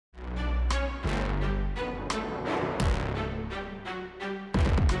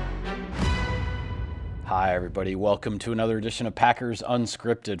Hi, everybody. Welcome to another edition of Packers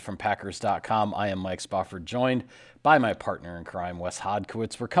Unscripted from Packers.com. I am Mike Spofford, joined by my partner in crime, Wes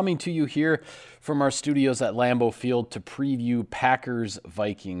Hodkiewicz. We're coming to you here from our studios at Lambeau Field to preview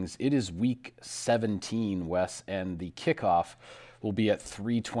Packers-Vikings. It is Week 17, Wes, and the kickoff will be at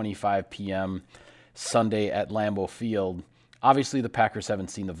 3:25 p.m. Sunday at Lambeau Field. Obviously, the Packers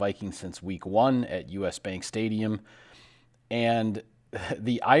haven't seen the Vikings since Week 1 at US Bank Stadium, and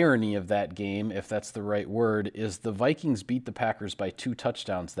the irony of that game, if that's the right word, is the Vikings beat the Packers by 2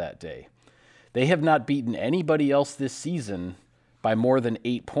 touchdowns that day. They have not beaten anybody else this season by more than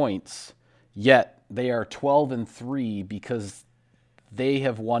 8 points, yet they are 12-3 because they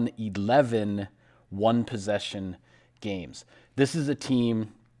have won 11 one-possession games. This is a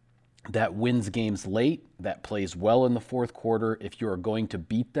team that wins games late, that plays well in the fourth quarter. If you are going to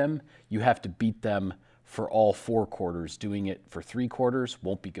beat them, you have to beat them for all 4 quarters. Doing it for 3 quarters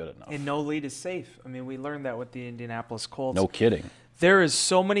won't be good enough. And no lead is safe. I mean, we learned that with the Indianapolis Colts. No kidding. There is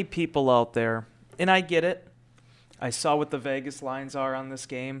so many people out there, and I get it. I saw what the Vegas lines are on this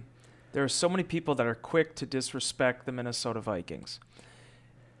game. There are so many people that are quick to disrespect the Minnesota Vikings.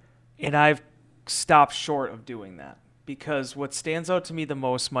 And I've stopped short of doing that because what stands out to me the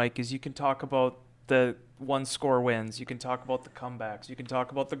most, Mike, is you can talk about the one-score wins. You can talk about the comebacks. You can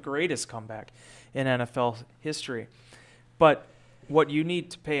talk about the greatest comeback in NFL history. But what you need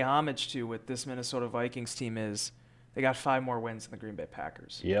to pay homage to with this Minnesota Vikings team is they got 5 more wins than the Green Bay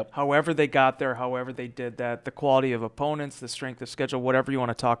Packers. Yep. However they got there, however they did that, the quality of opponents, the strength of schedule, whatever you want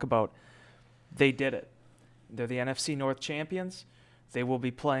to talk about, they did it. They're the NFC North champions. They will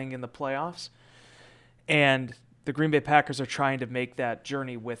be playing in the playoffs. And the Green Bay Packers are trying to make that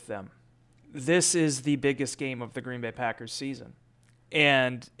journey with them. This is the biggest game of the Green Bay Packers season.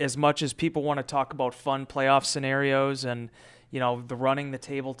 And as much as people want to talk about fun playoff scenarios and, the running the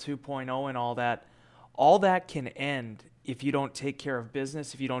table 2.0 and all that can end if you don't take care of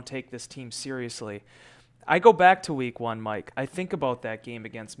business, if you don't take this team seriously. I go back to Week 1, Mike. I think about that game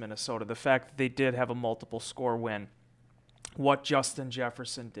against Minnesota, the fact that they did have a multiple score win, what Justin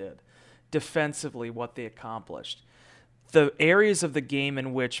Jefferson did, defensively what they accomplished. The areas of the game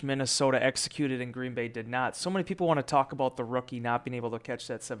in which Minnesota executed and Green Bay did not. So many people want to talk about the rookie not being able to catch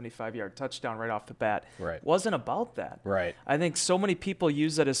that 75-yard touchdown right off the bat. Right. It wasn't about that. Right. I think so many people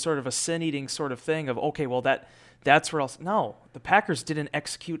use that as sort of a sin-eating sort of thing of, okay, well, that's where else. No, the Packers didn't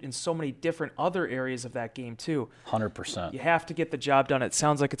execute in so many different other areas of that game too. 100%. You have to get the job done. It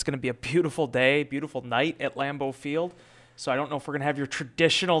sounds like it's going to be a beautiful day, beautiful night at Lambeau Field. So I don't know if we're going to have your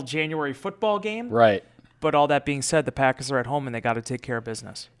traditional January football game. Right. But all that being said, the Packers are at home and they got to take care of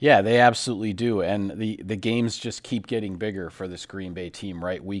business. Yeah, they absolutely do. And the games just keep getting bigger for this Green Bay team,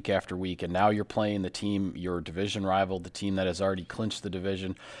 right, week after week. And now you're playing the team, your division rival, the team that has already clinched the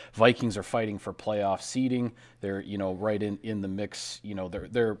division. Vikings are fighting for playoff seeding. They're, right in the mix.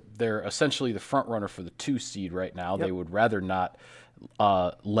 They're essentially the front runner for the 2 seed right now. Yep. They would rather not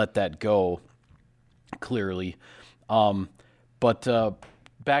let that go, clearly. But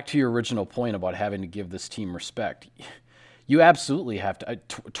back to your original point about having to give this team respect. You absolutely have to.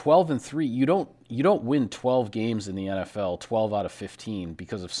 12-3. You don't win 12 games in the NFL, 12 out of 15,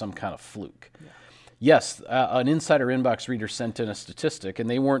 because of some kind of fluke. Yeah. Yes, an Insider Inbox reader sent in a statistic, and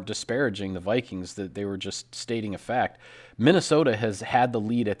they weren't disparaging the Vikings. That they were just stating a fact. Minnesota has had the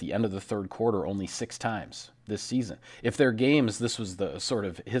lead at the end of the third quarter only 6 times this season. If their games, this was the sort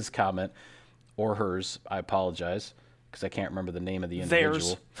of his comment or hers. I apologize, because I can't remember the name of the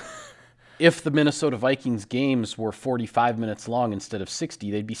individual. Theirs. If the Minnesota Vikings games were 45 minutes long instead of 60,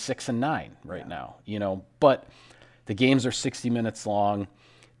 they'd be 6-9 right now, But the games are 60 minutes long.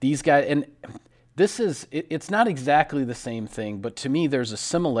 These guys, and this is, it's not exactly the same thing, but to me there's a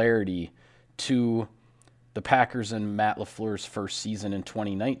similarity to the Packers and Matt LaFleur's first season in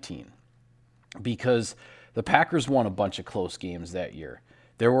 2019. Because the Packers won a bunch of close games that year.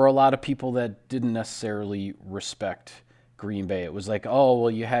 There were a lot of people that didn't necessarily respect Green Bay. It was like, oh, well,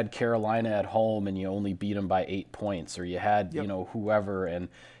 you had Carolina at home and you only beat them by 8 points, or you had, whoever, and,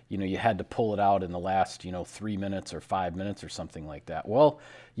 you had to pull it out in the last, 3 minutes or 5 minutes or something like that. Well,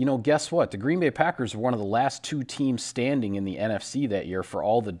 guess what? The Green Bay Packers were one of the last 2 teams standing in the NFC that year for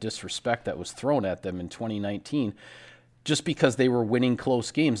all the disrespect that was thrown at them in 2019, just because they were winning close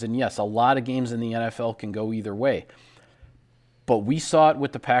games. And yes, a lot of games in the NFL can go either way. But we saw it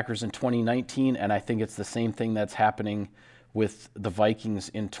with the Packers in 2019, and I think it's the same thing that's happening with the Vikings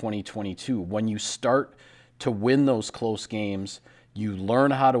in 2022. When you start to win those close games, you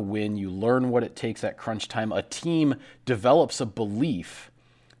learn how to win, you learn what it takes at crunch time. A team develops a belief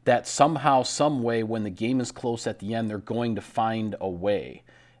that somehow, some way, when the game is close at the end, they're going to find a way.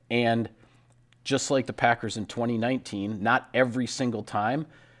 And just like the Packers in 2019, not every single time,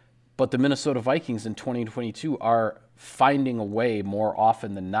 but the Minnesota Vikings in 2022 are finding a way more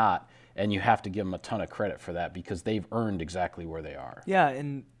often than not, and you have to give them a ton of credit for that because they've earned exactly where they are. Yeah,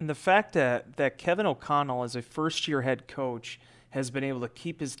 and the fact that Kevin O'Connell, as a first-year head coach, has been able to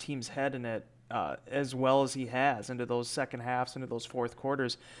keep his team's head in it as well as he has into those second halves, into those fourth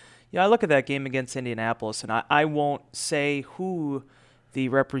quarters. Yeah, I look at that game against Indianapolis, and I won't say who the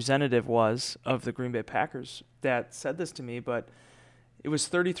representative was of the Green Bay Packers that said this to me, but it was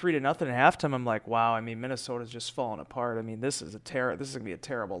 33-0 at halftime. I'm like, wow, I mean, Minnesota's just falling apart. I mean, this is going to be a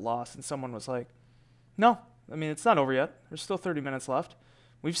terrible loss. And someone was like, no, I mean, it's not over yet. There's still 30 minutes left.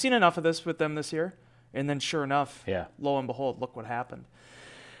 We've seen enough of this with them this year. And then sure enough, lo and behold, look what happened.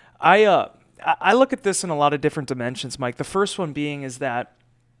 I look at this in a lot of different dimensions, Mike. The first one being is that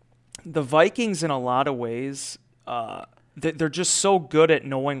the Vikings, in a lot of ways, they're just so good at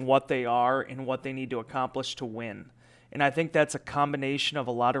knowing what they are and what they need to accomplish to win. And I think that's a combination of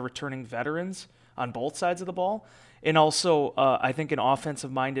a lot of returning veterans on both sides of the ball, and also I think an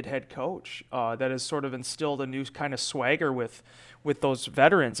offensive-minded head coach that has sort of instilled a new kind of swagger with those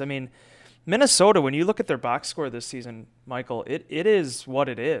veterans. I mean, Minnesota, when you look at their box score this season, Michael, it is what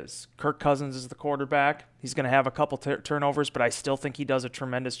it is. Kirk Cousins is the quarterback. He's going to have a couple turnovers, but I still think he does a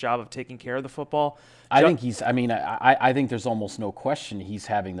tremendous job of taking care of the football. I think there's almost no question he's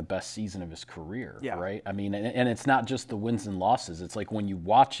having the best season of his career, right? I mean, and it's not just the wins and losses. It's like when you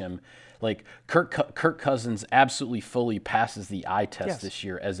watch him, like Kirk Cousins absolutely fully passes the eye test this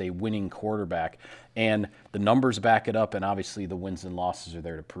year as a winning quarterback, and the numbers back it up, and obviously the wins and losses are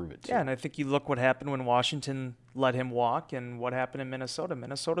there to prove it too. Yeah, and I think you look what happened when Washington let him walk and what happened in Minnesota.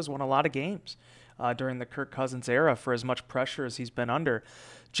 Minnesota's won a lot of games during the Kirk Cousins era for as much pressure as he's been under.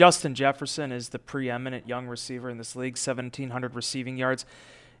 Justin Jefferson is the preeminent young receiver in this league, 1,700 receiving yards.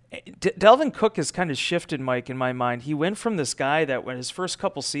 Dalvin Cook has kind of shifted, Mike, in my mind. He went from this guy that when his first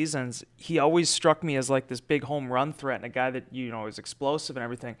couple seasons, he always struck me as like this big home run threat and a guy that, is explosive and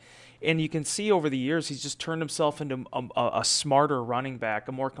everything. And you can see over the years, he's just turned himself into a smarter running back,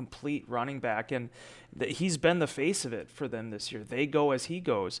 a more complete running back. And he's been the face of it for them this year. They go as he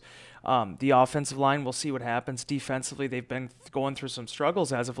goes. The offensive line, we'll see what happens. Defensively, they've been going through some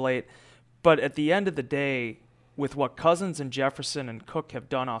struggles as of late. But at the end of the day, with what Cousins and Jefferson and Cook have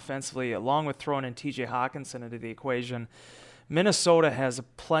done offensively, along with throwing in T.J. Hawkinson into the equation, Minnesota has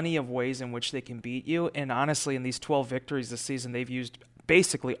plenty of ways in which they can beat you. And honestly, in these 12 victories this season, they've used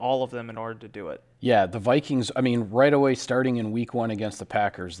basically all of them in order to do it. Yeah, the Vikings, I mean, right away, starting in week one against the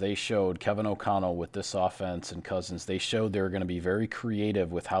Packers, they showed Kevin O'Connell with this offense and Cousins, they showed they were going to be very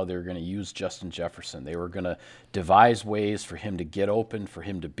creative with how they were going to use Justin Jefferson. They were going to devise ways for him to get open, for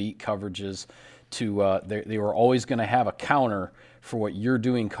him to beat coverages. They were always going to have a counter for what you're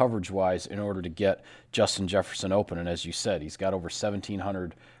doing coverage-wise in order to get Justin Jefferson open. And as you said, he's got over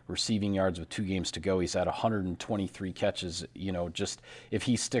 1,700 receiving yards with 2 games to go. He's had 123 catches. Just if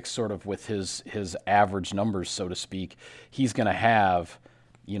he sticks sort of with his average numbers, so to speak, he's going to have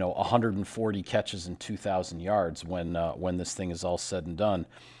 140 catches and 2,000 yards when this thing is all said and done.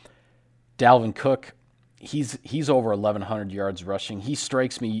 Dalvin Cook, he's over 1,100 yards rushing. He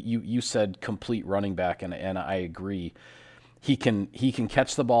strikes me. You said complete running back, and I agree. He can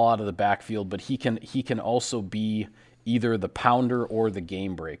catch the ball out of the backfield, but he can also be either the pounder or the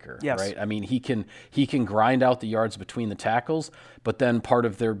game breaker. Yes. Right? I mean, he can grind out the yards between the tackles, but then part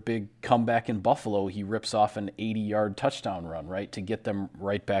of their big comeback in Buffalo, he rips off an 80-yard touchdown run, right, to get them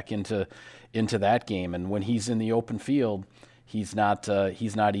right back into that game. And when he's in the open field, he's not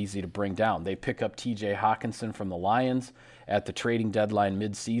easy to bring down. They pick up T.J. Hawkinson from the Lions at the trading deadline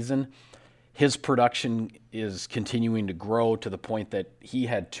midseason. His production is continuing to grow to the point that he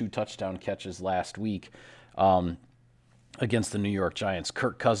had 2 touchdown catches last week against the New York Giants.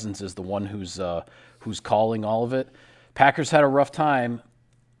 Kirk Cousins is the one who's calling all of it. Packers had a rough time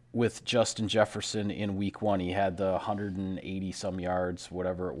with Justin Jefferson in week 1. He had the 180-some yards,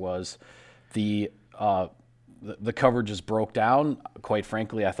 whatever it was. The coverages broke down. Quite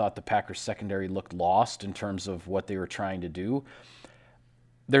frankly, I thought the Packers secondary looked lost in terms of what they were trying to do.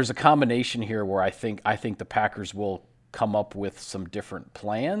 There's a combination here where I think the Packers will come up with some different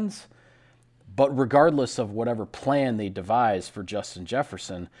plans, but regardless of whatever plan they devise for Justin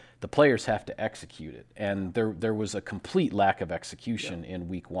Jefferson, the players have to execute it. And there was a complete lack of execution in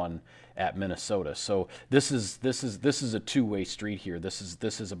week 1 at Minnesota. So this is a two-way street here. This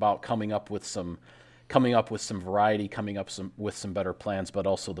is about coming up with some coming up with some variety, coming up with some better plans, but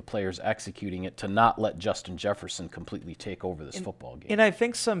also the players executing it to not let Justin Jefferson completely take over this football game. And I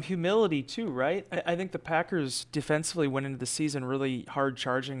think some humility too, right? I think the Packers defensively went into the season really hard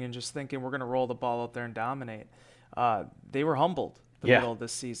charging and just thinking we're going to roll the ball out there and dominate. They were humbled the middle of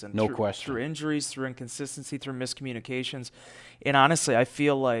this season. No question. Through injuries, through inconsistency, through miscommunications. And honestly, I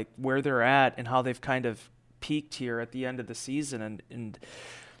feel like where they're at and how they've kind of peaked here at the end of the season and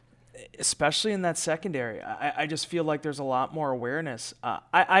especially in that secondary, I just feel like there's a lot more awareness.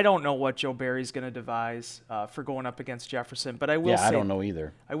 I don't know what Joe Barry's going to devise for going up against Jefferson, but I will say, I don't know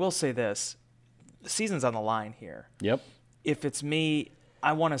either. I will say this. The season's on the line here. Yep. If it's me,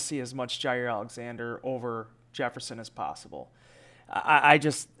 I want to see as much Jair Alexander over Jefferson as possible. I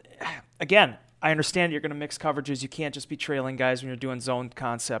just, again, I understand you're going to mix coverages. You can't just be trailing guys when you're doing zone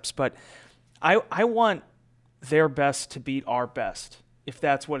concepts, but I want their best to beat our best, if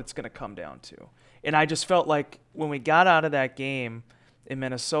that's what it's going to come down to. And I just felt like when we got out of that game in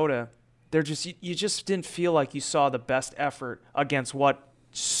Minnesota, you just didn't feel like you saw the best effort against what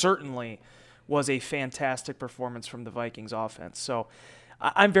certainly was a fantastic performance from the Vikings offense. So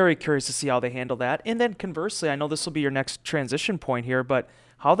I'm very curious to see how they handle that. And then conversely, I know this will be your next transition point here, but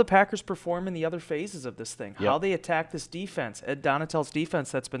how the Packers perform in the other phases of this thing, how they attack this defense, Ed Donatell's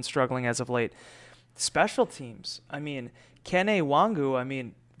defense that's been struggling as of late. Special teams. I mean, Kene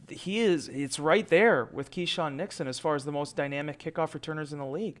Wangu, it's right there with Keyshawn Nixon as far as the most dynamic kickoff returners in the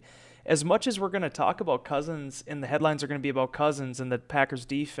league. As much as we're going to talk about Cousins, and the headlines are going to be about Cousins and the Packers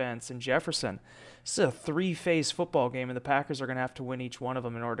defense and Jefferson, this is a three-phase football game, and the Packers are going to have to win each one of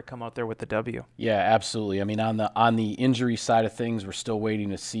them in order to come out there with the W. Yeah, absolutely. I mean, on the injury side of things, we're still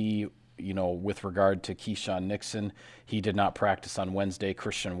waiting to see, with regard to Keyshawn Nixon. He did not practice on Wednesday.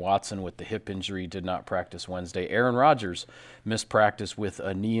 Christian Watson with the hip injury did not practice Wednesday. Aaron Rodgers missed practice with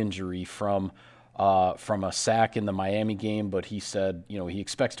a knee injury from a sack in the Miami game, but he said, he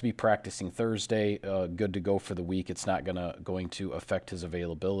expects to be practicing Thursday, good to go for the week. It's not going to affect his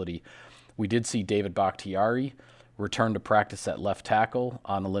availability. We did see David Bakhtiari return to practice at left tackle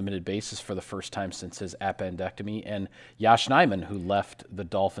on a limited basis for the first time since his appendectomy, and Yosh Nijman, who left the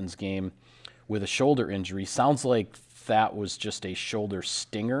Dolphins game with a shoulder injury. Sounds like that was just a shoulder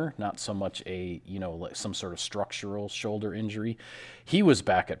stinger, not so much like some sort of structural shoulder injury. He was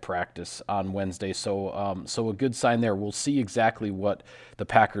back at practice on Wednesday, so a good sign there. We'll see exactly what the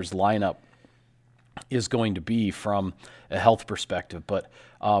Packers lineup is going to be from a health perspective, but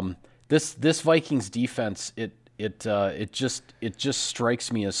this Vikings defense, it just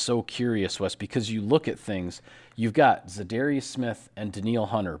strikes me as so curious, Wes, because you look at things. You've got Zadarius Smith and Danielle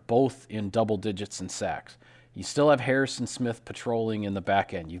Hunter both in double digits in sacks. You still have Harrison Smith patrolling in the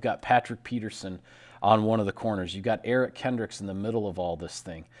back end. You've got Patrick Peterson on one of the corners. You've got Eric Kendricks in the middle of all this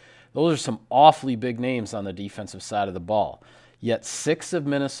thing. Those are some awfully big names on the defensive side of the ball. Yet 6 of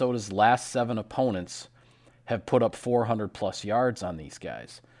Minnesota's last 7 opponents have put up 400-plus yards on these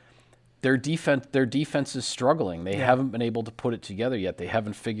guys. Their defense is struggling. They haven't been able to put it together yet. They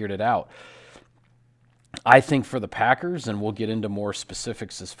haven't figured it out. I think for the Packers, and we'll get into more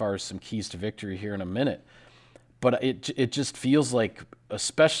specifics as far as some keys to victory here in a minute, but it just feels like,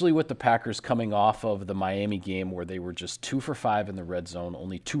 especially with the Packers coming off of the Miami game where they were just 2 for 5 in the red zone,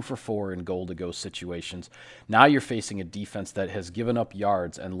 only 2 for 4 in goal-to-go situations. Now you're facing a defense that has given up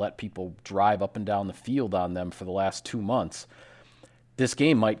yards and let people drive up and down the field on them for the last 2 months. This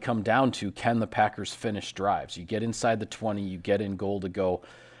game might come down to, can the Packers finish drives? You get inside the 20, you get in goal to go.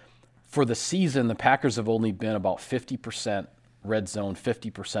 For the season, the Packers have only been about 50% red zone,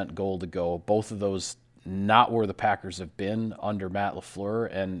 50% goal to go. Both of those not where the Packers have been under Matt LaFleur,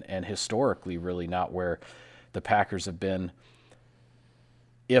 and historically really not where the Packers have been.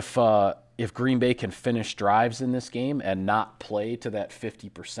 If Green Bay can finish drives in this game and not play to that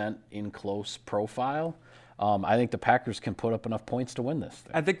 50% in close profile, I think the Packers can put up enough points to win this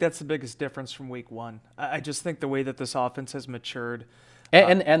thing. I think that's the biggest difference from week 1. I just think the way that this offense has matured.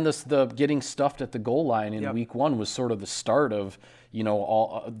 And the getting stuffed at the goal line in week 1 was sort of the start of,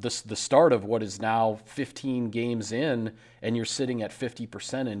 the start of what is now 15 games in, and you're sitting at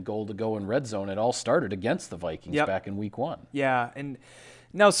 50% in goal to go in red zone. It all started against the Vikings back in week 1. Yeah, and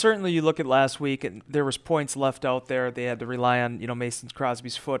now certainly you look at last week, and there was points left out there. They had to rely on Mason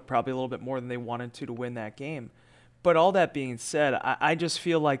Crosby's foot probably a little bit more than they wanted to win that game. But all that being said, I just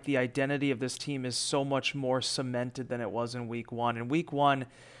feel like the identity of this team is so much more cemented than it was in week 1. In week 1,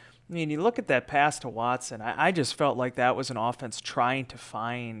 you look at that pass to Watson, I just felt like that was an offense trying to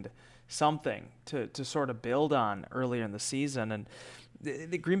find something to sort of build on earlier in the season. And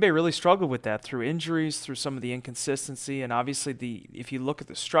the Green Bay really struggled with that through injuries, through some of the inconsistency, and obviously if you look at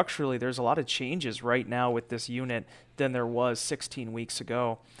the structurally, there's a lot of changes right now with this unit than there was 16 weeks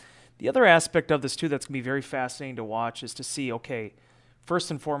ago. The other aspect of this too that's going to be very fascinating to watch is to see, okay,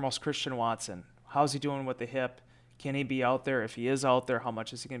 first and foremost, Christian Watson. How's he doing with the hip? Can he be out there? If he is out there, how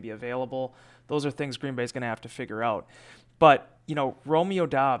much is he going to be available? Those are things Green Bay's going to have to figure out. But, Romeo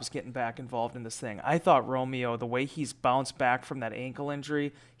Doubs getting back involved in this thing. I thought Romeo, the way he's bounced back from that ankle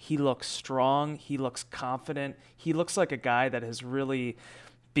injury, he looks strong. He looks confident. He looks like a guy that has really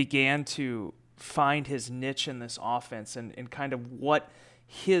began to find his niche in this offense and kind of what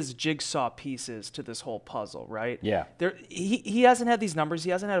his jigsaw pieces to this whole puzzle, right? Yeah. He hasn't had these numbers. He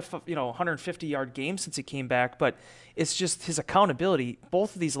hasn't had a 150-yard game since he came back, but it's just his accountability.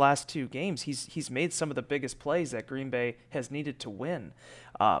 Both of these last two games, he's made some of the biggest plays that Green Bay has needed to win.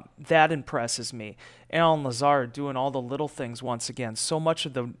 That impresses me. Allen Lazard doing all the little things once again. So much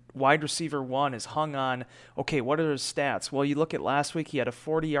of the wide receiver one is hung on, okay, what are his stats? Well, you look at last week, he had a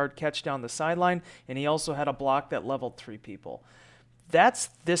 40-yard catch down the sideline, and he also had a block that leveled 3 people. That's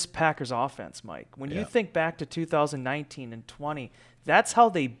this Packers offense, Mike. When you think back to 2019 and 20, that's how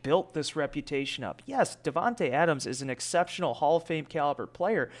they built this reputation up. Yes, Davante Adams is an exceptional Hall of Fame caliber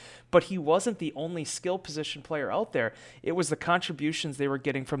player, but he wasn't the only skill position player out there. It was the contributions they were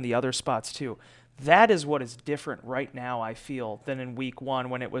getting from the other spots too. That is what is different right now, I feel, than in week one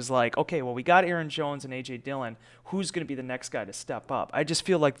when it was like, okay, well, we got Aaron Jones and A.J. Dillon. Who's going to be the next guy to step up? I just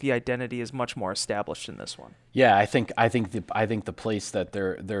feel like the identity is much more established in this one. Yeah, I think the place that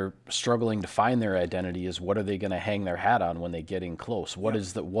they're struggling to find their identity is what are they going to hang their hat on when they get in close? What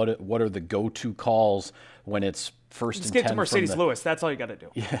are the go-to calls when it's first and 10? Just get to Mercedes Lewis. That's all you got to do.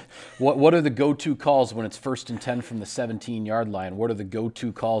 Yeah. What are the go-to calls when it's first and 10 from the 17-yard line? What are the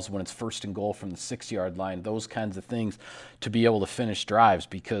go-to calls when it's first and goal from the 6-yard line? Those kinds of things to be able to finish drives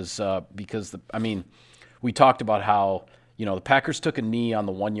because we talked about how the Packers took a knee on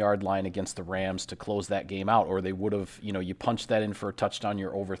the 1-yard line against the Rams to close that game out, or they would have, you punched that in for a touchdown,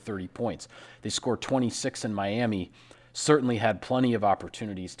 you're over 30 points. They scored 26 in Miami. Certainly had plenty of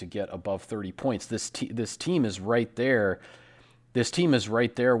opportunities to get above 30 points. This team is right there. This team is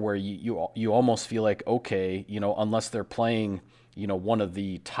right there where you almost feel like, okay, unless they're playing, one of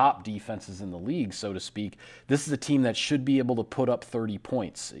the top defenses in the league, so to speak, this is a team that should be able to put up 30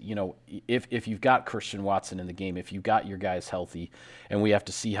 points. If you've got Christian Watson in the game, if you've got your guys healthy, and we have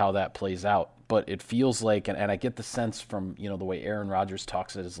to see how that plays out. But it feels like, and I get the sense from, the way Aaron Rodgers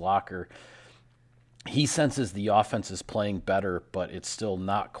talks at his locker, he senses the offense is playing better, but it's still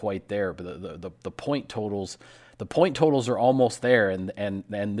not quite there. But the point totals are almost there, and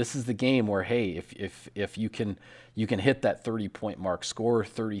this is the game where, hey, if you can hit that 30-point mark, score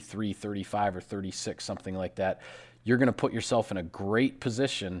 33, 35, or 36, something like that, you're going to put yourself in a great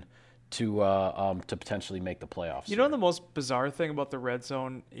position to potentially make the playoffs. The most bizarre thing about the red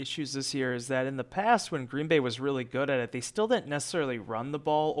zone issues this year is that in the past, when Green Bay was really good at it, they still didn't necessarily run the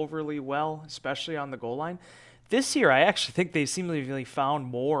ball overly well, especially on the goal line. This year, I actually think they seem to have really found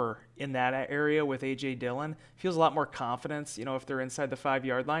more in that area with A.J. Dillon. Feels a lot more confidence, if they're inside the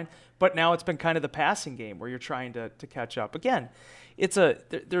 5-yard line. But now it's been kind of the passing game where you're trying to catch up. Again,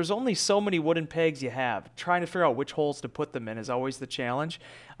 there's only so many wooden pegs you have. Trying to figure out which holes to put them in is always the challenge.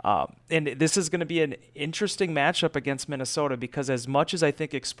 And this is going to be an interesting matchup against Minnesota because as much as I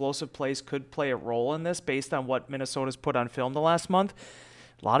think explosive plays could play a role in this based on what Minnesota's put on film the last month,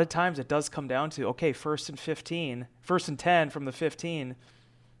 a lot of times it does come down to, okay, first and 10 from the 15.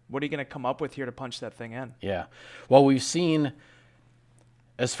 What are you going to come up with here to punch that thing in? Yeah. Well, we've seen,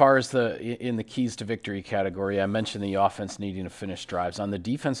 as far as in the keys to victory category, I mentioned the offense needing to finish drives. On the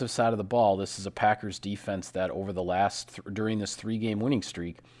defensive side of the ball, this is a Packers defense that over the during this 3-game winning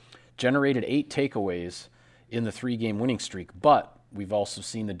streak, generated 8 takeaways in the 3-game winning streak. But we've also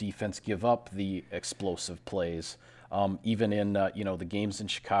seen the defense give up the explosive plays. Even in the games in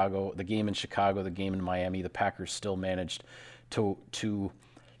Chicago, the game in Miami, the Packers still managed to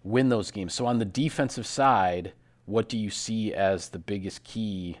win those games. So on the defensive side, what do you see as the biggest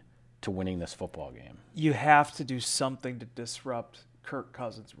key to winning this football game? You have to do something to disrupt Kirk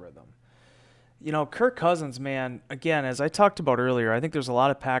Cousins' rhythm. Kirk Cousins, man, again, as I talked about earlier, I think there's a lot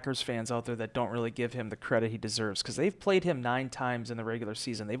of Packers fans out there that don't really give him the credit he deserves because they've played him 9 times in the regular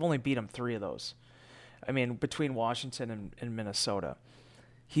season. They've only beat him 3 of those. Between Washington and Minnesota.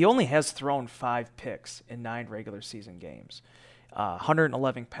 He only has thrown 5 picks in 9 regular season games.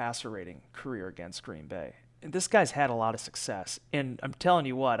 111 passer rating career against Green Bay. this guy's had a lot of success. And I'm telling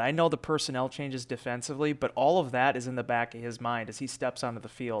you what, I know the personnel changes defensively, but all of that is in the back of his mind as he steps onto the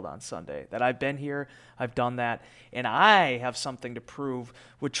field on Sunday. That I've been here, I've done that, and I have something to prove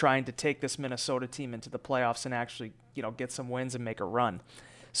with trying to take this Minnesota team into the playoffs and actually, get some wins and make a run.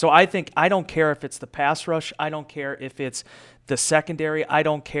 So I don't care if it's the pass rush. I don't care if it's the secondary. I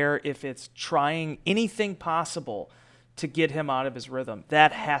don't care if it's trying anything possible to get him out of his rhythm.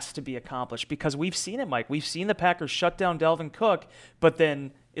 That has to be accomplished because we've seen it, Mike. We've seen the Packers shut down Dalvin Cook, but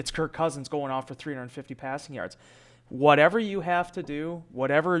then it's Kirk Cousins going off for 350 passing yards. Whatever you have to do,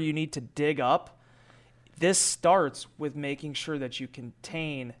 whatever you need to dig up, this starts with making sure that you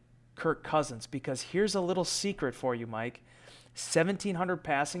contain Kirk Cousins, because here's a little secret for you, Mike. 1,700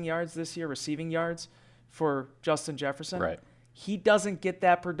 passing yards this year, receiving yards for Justin Jefferson. Right. He doesn't get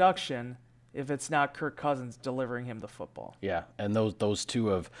that production if it's not Kirk Cousins delivering him the football. Yeah, and those two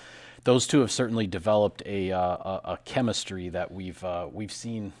have certainly developed a chemistry that we've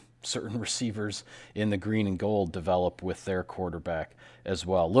seen certain receivers in the green and gold develop with their quarterback as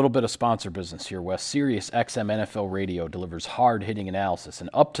well. A little bit of sponsor business here, Wes. Sirius XM NFL Radio delivers hard-hitting analysis and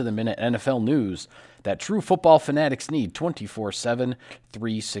up-to-the-minute NFL news that true football fanatics need 24/7,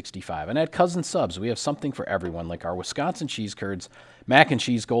 365. And at Cousin Subs, we have something for everyone, like our Wisconsin cheese curds, mac and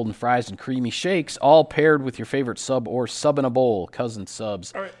cheese, golden fries, and creamy shakes, all paired with your favorite sub or sub in a bowl. Cousin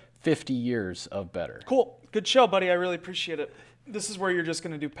Subs, all right. 50 years of better. Cool. Good show, buddy. I really appreciate it. This is where you're just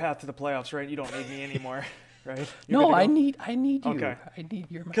going to do path to the playoffs, right? You don't need me anymore, right? No, I need you. Okay. I need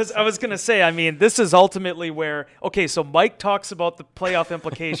your. Because I was going to say, this is ultimately where, so Mike talks about the playoff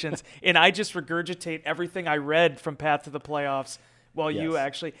implications, and I just regurgitate everything I read from Path to the Playoffs while you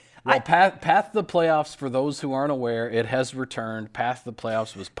actually. Well, Path to the Playoffs, for those who aren't aware, it has returned. Path to the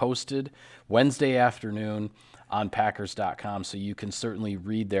Playoffs was posted Wednesday afternoon on Packers.com, so you can certainly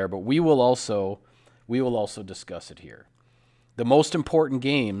read there. But we will also discuss it here. The most important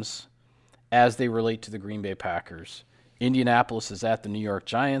games as they relate to the Green Bay Packers. Indianapolis is at the New York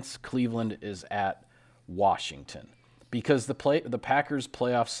Giants. Cleveland is at Washington. Because the Packers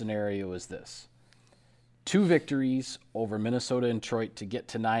playoff scenario is this: 2 victories over Minnesota and Detroit to get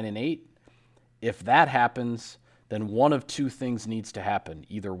to 9-8. If that happens, then one of 2 things needs to happen.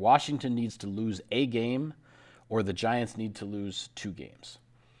 Either Washington needs to lose a game or the Giants need to lose 2 games.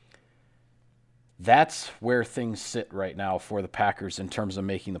 That's where things sit right now for the Packers in terms of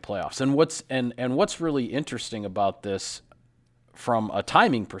making the playoffs. And what's really interesting about this from a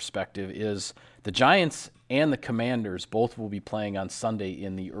timing perspective is the Giants and the Commanders both will be playing on Sunday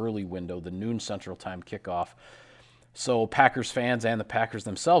in the early window, the noon Central Time kickoff. So Packers fans and the Packers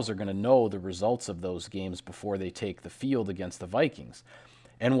themselves are going to know the results of those games before they take the field against the Vikings.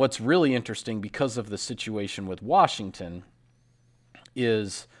 And what's really interesting because of the situation with Washington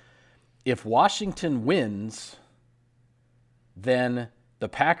is if Washington wins, then the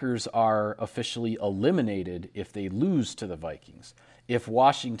Packers are officially eliminated if they lose to the Vikings. If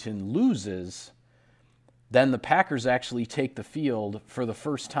Washington loses, then the Packers actually take the field for the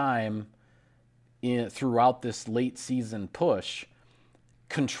first time throughout this late season push,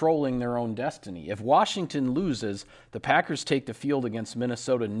 controlling their own destiny. If Washington loses, the Packers take the field against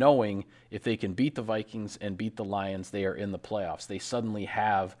Minnesota knowing if they can beat the Vikings and beat the Lions, they are in the playoffs. They suddenly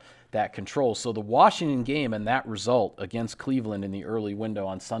have that control. So the Washington game and that result against Cleveland in the early window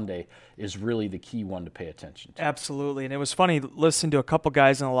on Sunday is really the key one to pay attention to. Absolutely. And it was funny listening to a couple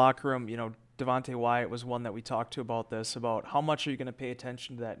guys in the locker room. Devontae Wyatt was one that we talked to about this, about how much are you going to pay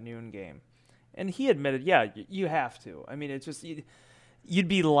attention to that noon game. And he admitted, yeah, you have to. It's just you'd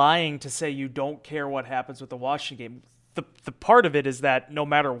be lying to say you don't care what happens with the Washington game. The part of it is that no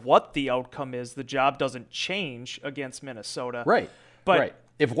matter what the outcome is, the job doesn't change against Minnesota. Right. But right.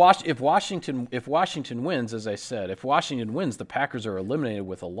 If Washington wins, as I said, if Washington wins, the Packers are eliminated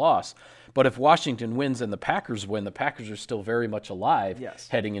with a loss. But if Washington wins and the Packers win, the Packers are still very much alive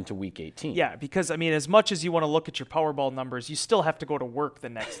heading into Week 18. Yeah, because, as much as you want to look at your Powerball numbers, you still have to go to work the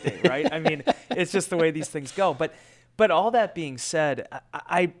next day, right? It's just the way these things go. But all that being said,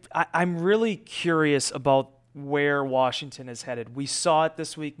 I'm really curious about where Washington is headed. We saw it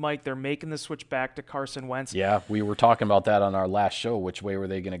this week, Mike. They're making the switch back to Carson Wentz. Yeah, we were talking about that on our last show. Which way were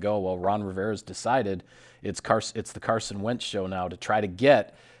they going to go? Well, Ron Rivera's decided it's the Carson Wentz show now to try to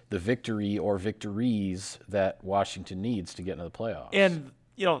get the victory or victories that Washington needs to get into the playoffs. And,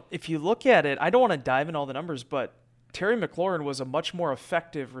 if you look at it, I don't want to dive in all the numbers, but Terry McLaurin was a much more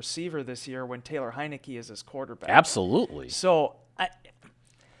effective receiver this year when Taylor Heineke is his quarterback. Absolutely. So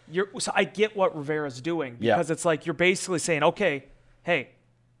I get what Rivera's doing, because it's like you're basically saying, okay, hey,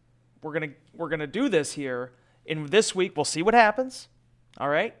 we're gonna do this here. In this week, we'll see what happens. All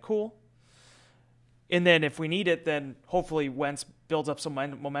right, cool. And then if we need it, then hopefully Wentz builds up some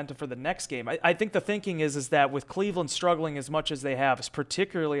momentum for the next game. I think the thinking is that with Cleveland struggling as much as they have,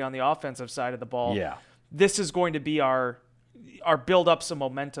 particularly on the offensive side of the ball, this is going to be our build up some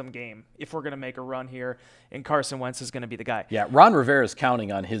momentum game if we're going to make a run here, and Carson Wentz is going to be the guy. Yeah, Ron Rivera is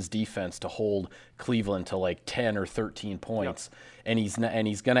counting on his defense to hold Cleveland to like 10 or 13 points, and he's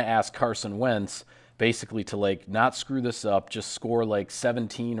going to ask Carson Wentz basically to like not screw this up, just score like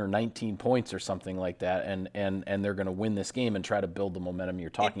 17 or 19 points or something like that, and they're going to win this game and try to build the momentum you're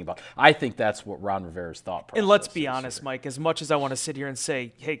talking about. I think that's what Ron Rivera's thought process is. And let's be honest, Mike, as much as I want to sit here and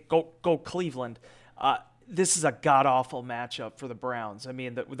say, hey, go Cleveland, this is a god-awful matchup for the Browns. I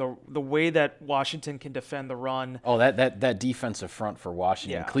mean, the way that Washington can defend the run. Oh, that defensive front for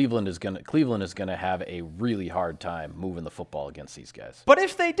Washington. Yeah. Cleveland is gonna have a really hard time moving the football against these guys. But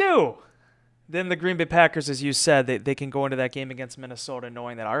if they do, then the Green Bay Packers, as you said, they can go into that game against Minnesota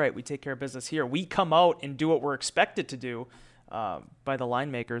knowing that, all right, we take care of business here. We come out and do what we're expected to do by the line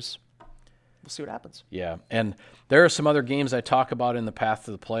makers. We'll see what happens. Yeah, and there are some other games I talk about in the path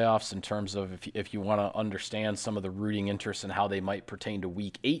to the playoffs in terms of if you want to understand some of the rooting interests and how they might pertain to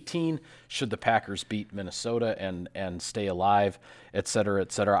Week 18, should the Packers beat Minnesota and stay alive, et cetera,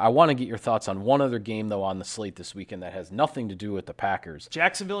 et cetera. I want to get your thoughts on one other game, though, on the slate this weekend that has nothing to do with the Packers.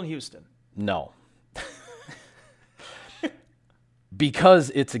 Jacksonville and Houston. No.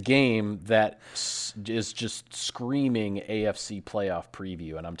 Because it's a game that is just screaming AFC playoff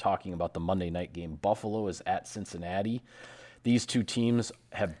preview, and I'm talking about the Monday night game. Buffalo is at Cincinnati. These two teams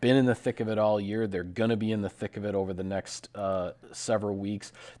have been in the thick of it all year. They're going to be in the thick of it over the next several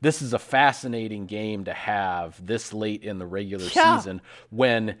weeks. This is a fascinating game to have this late in the regular season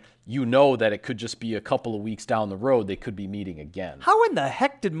when you know that it could just be a couple of weeks down the road. They could be meeting again. How in the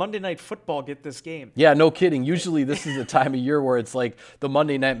heck did Monday Night Football get this game? Yeah, no kidding. Usually this is the time of year where it's like the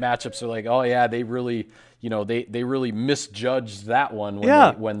Monday night matchups are like, oh, yeah, they really – they really misjudged that one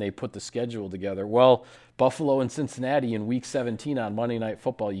when they put the schedule together. Well, Buffalo and Cincinnati in Week 17 on Monday Night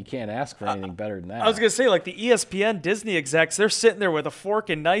Football, you can't ask for anything better than that. I was going to say, like the ESPN Disney execs, they're sitting there with a fork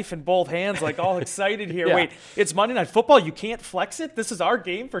and knife in both hands, like all excited here. Yeah. Wait, it's Monday Night Football? You can't flex it? This is our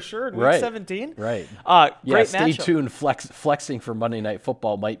game for sure in Week 17? Right. Great stay matchup. tuned. Flexing for Monday Night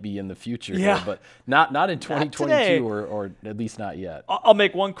Football might be in the future here, but not in 2022 or at least not yet. I'll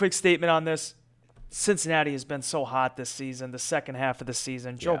make one quick statement on this. Cincinnati has been so hot this season, the second half of the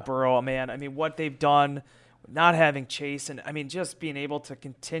season. Joe Burrow, man, I mean, what they've done, not having Chase, and I mean, just being able to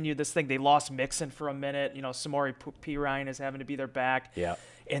continue this thing. They lost Mixon for a minute. Samori P. Ryan is having to be their back. Yeah.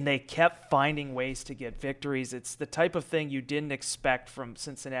 And they kept finding ways to get victories. It's the type of thing you didn't expect from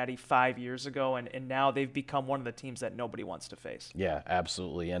Cincinnati 5 years ago, and now they've become one of the teams that nobody wants to face. Yeah,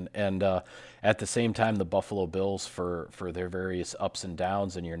 absolutely. And at the same time, the Buffalo Bills for their various ups and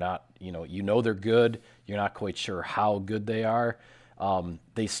downs, and you're not, they're good. You're not quite sure how good they are.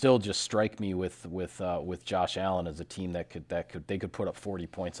 They still just strike me with Josh Allen as a team that could put up 40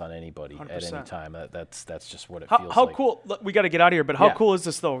 points on anybody 100%. At any time. That's just what it feels like. How cool! We got to get out of here, but how cool is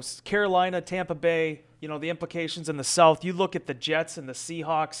this though? Carolina, Tampa Bay. The implications in the South. You look at the Jets and the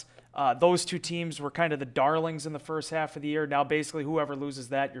Seahawks. Those two teams were kind of the darlings in the first half of the year. Now, basically, whoever loses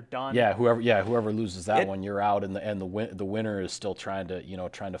that, you're done. Yeah, whoever loses that one, you're out, and the winner is still trying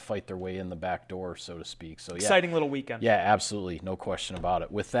to fight their way in the back door, so to speak. So exciting little weekend. Yeah, absolutely, no question about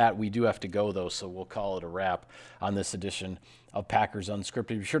it. With that, we do have to go though, so we'll call it a wrap on this edition of Packers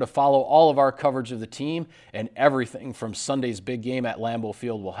Unscripted. Be sure to follow all of our coverage of the team and everything from Sunday's big game at Lambeau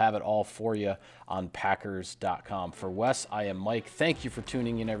Field. We'll have it all for you on Packers.com. For Wes, I am Mike. Thank you for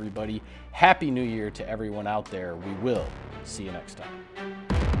tuning in, everybody. Happy New Year to everyone out there. We will see you next time.